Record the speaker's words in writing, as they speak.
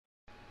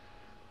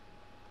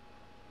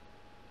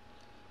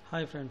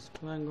Hi friends,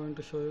 today I am going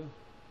to show you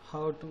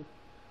how to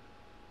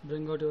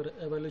bring out your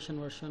evolution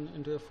version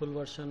into a full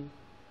version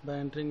by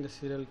entering the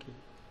serial key.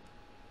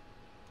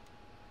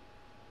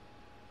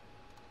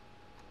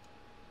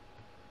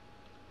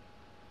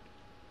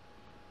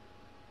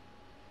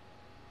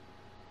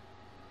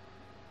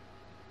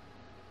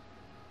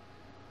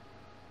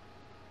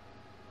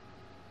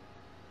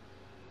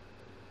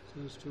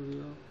 So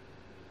Studio.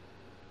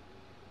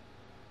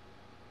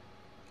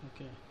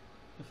 Okay,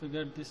 if you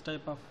get this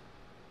type of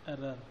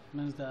error,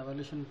 means the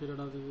evolution period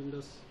of the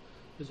Windows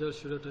Visual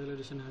Studio Trail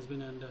Edition has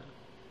been ended.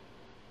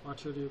 What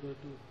should you go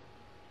do?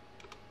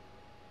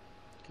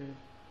 Okay,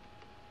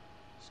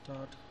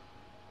 start,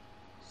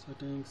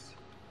 settings,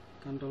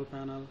 control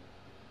panel,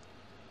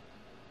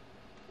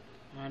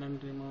 add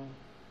and remove.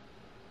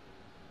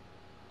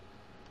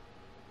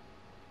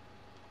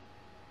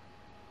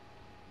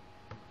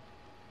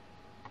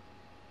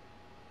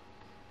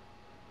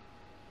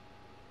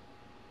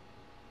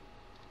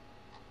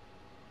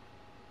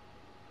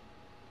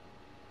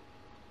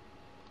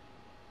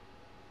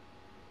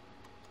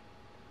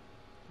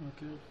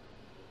 Okay,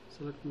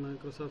 select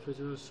Microsoft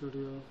Visual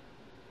Studio,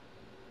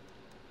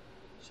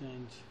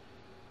 change,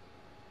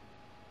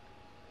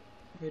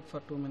 wait for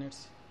 2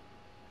 minutes.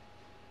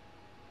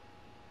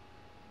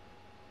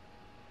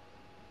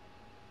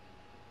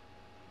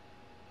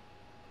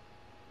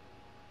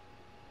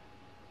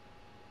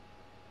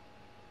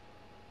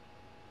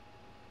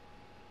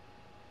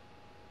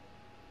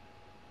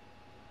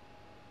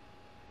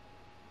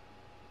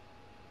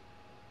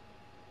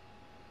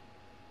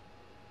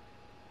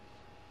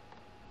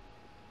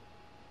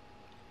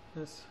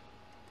 Yes,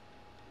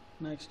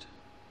 next.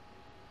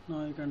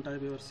 Now you can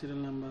type your serial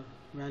number,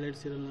 valid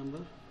serial number,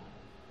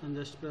 and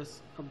just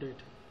press upgrade.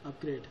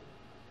 It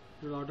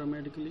will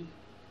automatically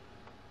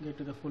get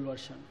to the full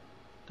version.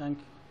 Thank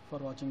you for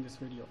watching this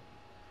video.